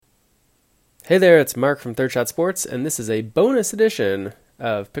Hey there, it's Mark from Third Shot Sports, and this is a bonus edition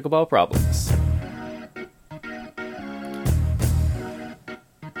of Pickleball Problems.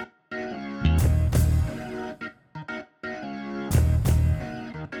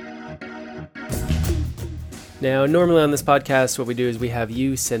 Now, normally on this podcast, what we do is we have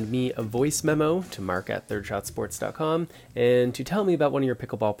you send me a voice memo to mark@thirdshotsports.com and to tell me about one of your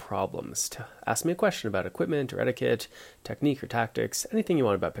pickleball problems, to ask me a question about equipment or etiquette, technique or tactics, anything you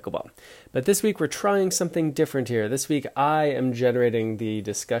want about pickleball. But this week, we're trying something different here. This week, I am generating the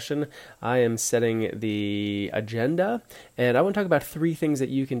discussion. I am setting the agenda, and I want to talk about 3 things that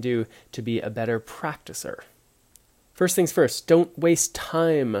you can do to be a better practicer. First things first, don't waste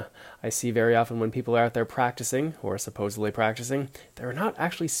time. I see very often when people are out there practicing, or supposedly practicing, they're not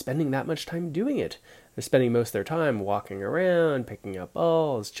actually spending that much time doing it. They're spending most of their time walking around, picking up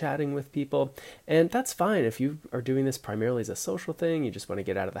balls, chatting with people, and that's fine. If you are doing this primarily as a social thing, you just want to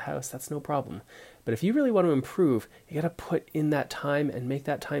get out of the house, that's no problem. But if you really want to improve, you got to put in that time and make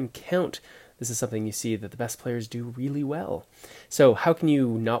that time count. This is something you see that the best players do really well. So how can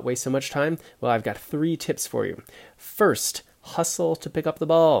you not waste so much time? Well, I've got 3 tips for you. First, hustle to pick up the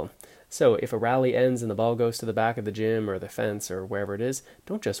ball. So if a rally ends and the ball goes to the back of the gym or the fence or wherever it is,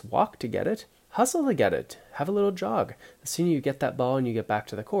 don't just walk to get it. Hustle to get it. Have a little jog. The sooner you get that ball and you get back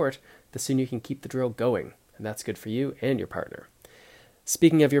to the court, the sooner you can keep the drill going. And that's good for you and your partner.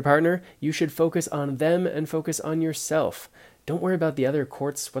 Speaking of your partner, you should focus on them and focus on yourself. Don't worry about the other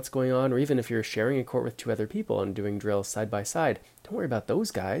courts, what's going on, or even if you're sharing a court with 2 other people and doing drills side by side, don't worry about those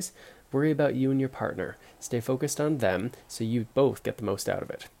guys. Worry about you and your partner. Stay focused on them so you both get the most out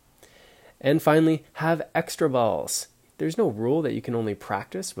of it. And finally, have extra balls. There's no rule that you can only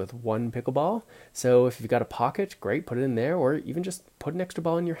practice with 1 pickleball. So if you've got a pocket, great, put it in there, or even just put an extra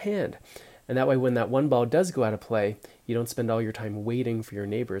ball in your hand. And that way, when that 1 ball does go out of play, you don't spend all your time waiting for your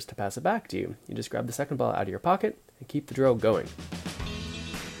neighbors to pass it back to you. You just grab the second ball out of your pocket and keep the drill going.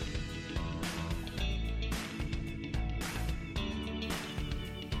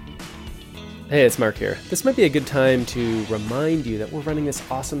 Hey, it's Mark here. This might be a good time to remind you that we're running this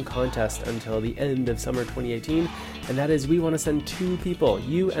awesome contest until the end of summer 2018, and that is we want to send 2 people,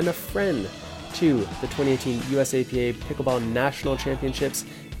 you and a friend, to the 2018 USAPA Pickleball National Championships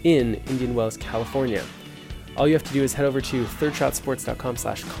in Indian Wells, California. All you have to do is head over to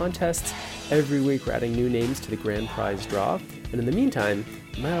thirdshotsports.com/contests. Every week we're adding new names to the grand prize draw, and in the meantime,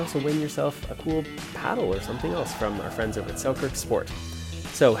 you might also win yourself a cool paddle or something else from our friends over at Selkirk Sport.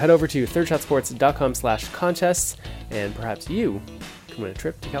 So head over to thirdshotsports.com/contests, and perhaps you can win a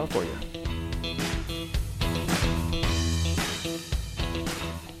trip to California.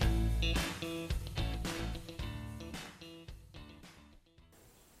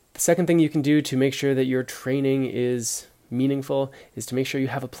 The second thing you can do to make sure that your training is meaningful is to make sure you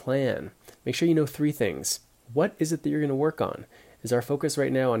have a plan. Make sure you know 3 things. What is it that you're going to work on? Is our focus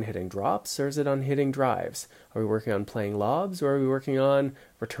right now on hitting drops, or is it on hitting drives? Are we working on playing lobs, or are we working on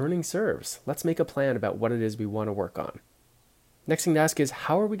returning serves? Let's make a plan about what it is we want to work on. Next thing to ask is,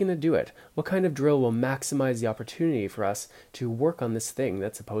 how are we going to do it? What kind of drill will maximize the opportunity for us to work on this thing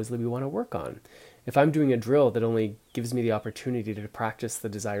that supposedly we want to work on? If I'm doing a drill that only gives me the opportunity to practice the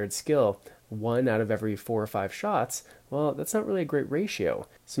desired skill 1 out of every 4 or 5 shots, well, that's not really a great ratio.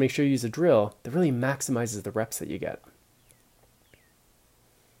 So make sure you use a drill that really maximizes the reps that you get.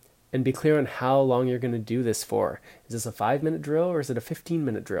 And be clear on how long you're going to do this for. Is this a 5-minute drill or is it a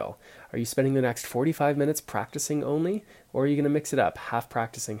 15-minute drill? Are you spending the next 45 minutes practicing only, or are you going to mix it up, half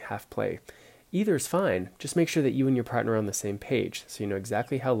practicing, half play? Either is fine. Just make sure that you and your partner are on the same page so you know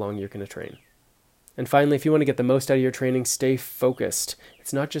exactly how long you're going to train. And finally, if you want to get the most out of your training, stay focused.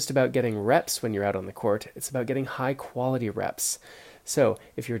 It's not just about getting reps when you're out on the court. It's about getting high-quality reps. So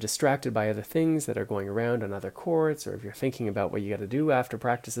if you're distracted by other things that are going around on other courts, or if you're thinking about what you got to do after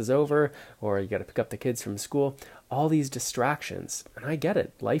practice is over, or you got to pick up the kids from school, all these distractions, and I get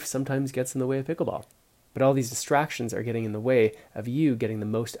it, life sometimes gets in the way of pickleball, but all these distractions are getting in the way of you getting the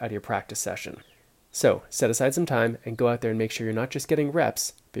most out of your practice session. So set aside some time and go out there and make sure you're not just getting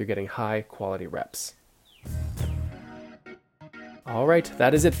reps, but you're getting high quality reps. All right,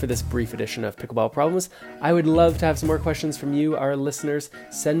 that is it for this brief edition of Pickleball Problems. I would love to have some more questions from you, our listeners.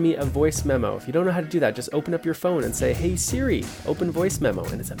 Send me a voice memo. If you don't know how to do that, just open up your phone and say, "Hey Siri, open voice memo,"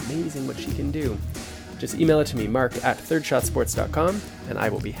 and it's amazing what she can do. Just email it to me, mark@thirdshotsports.com, and I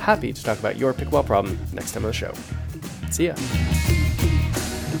will be happy to talk about your pickleball problem next time on the show. See ya.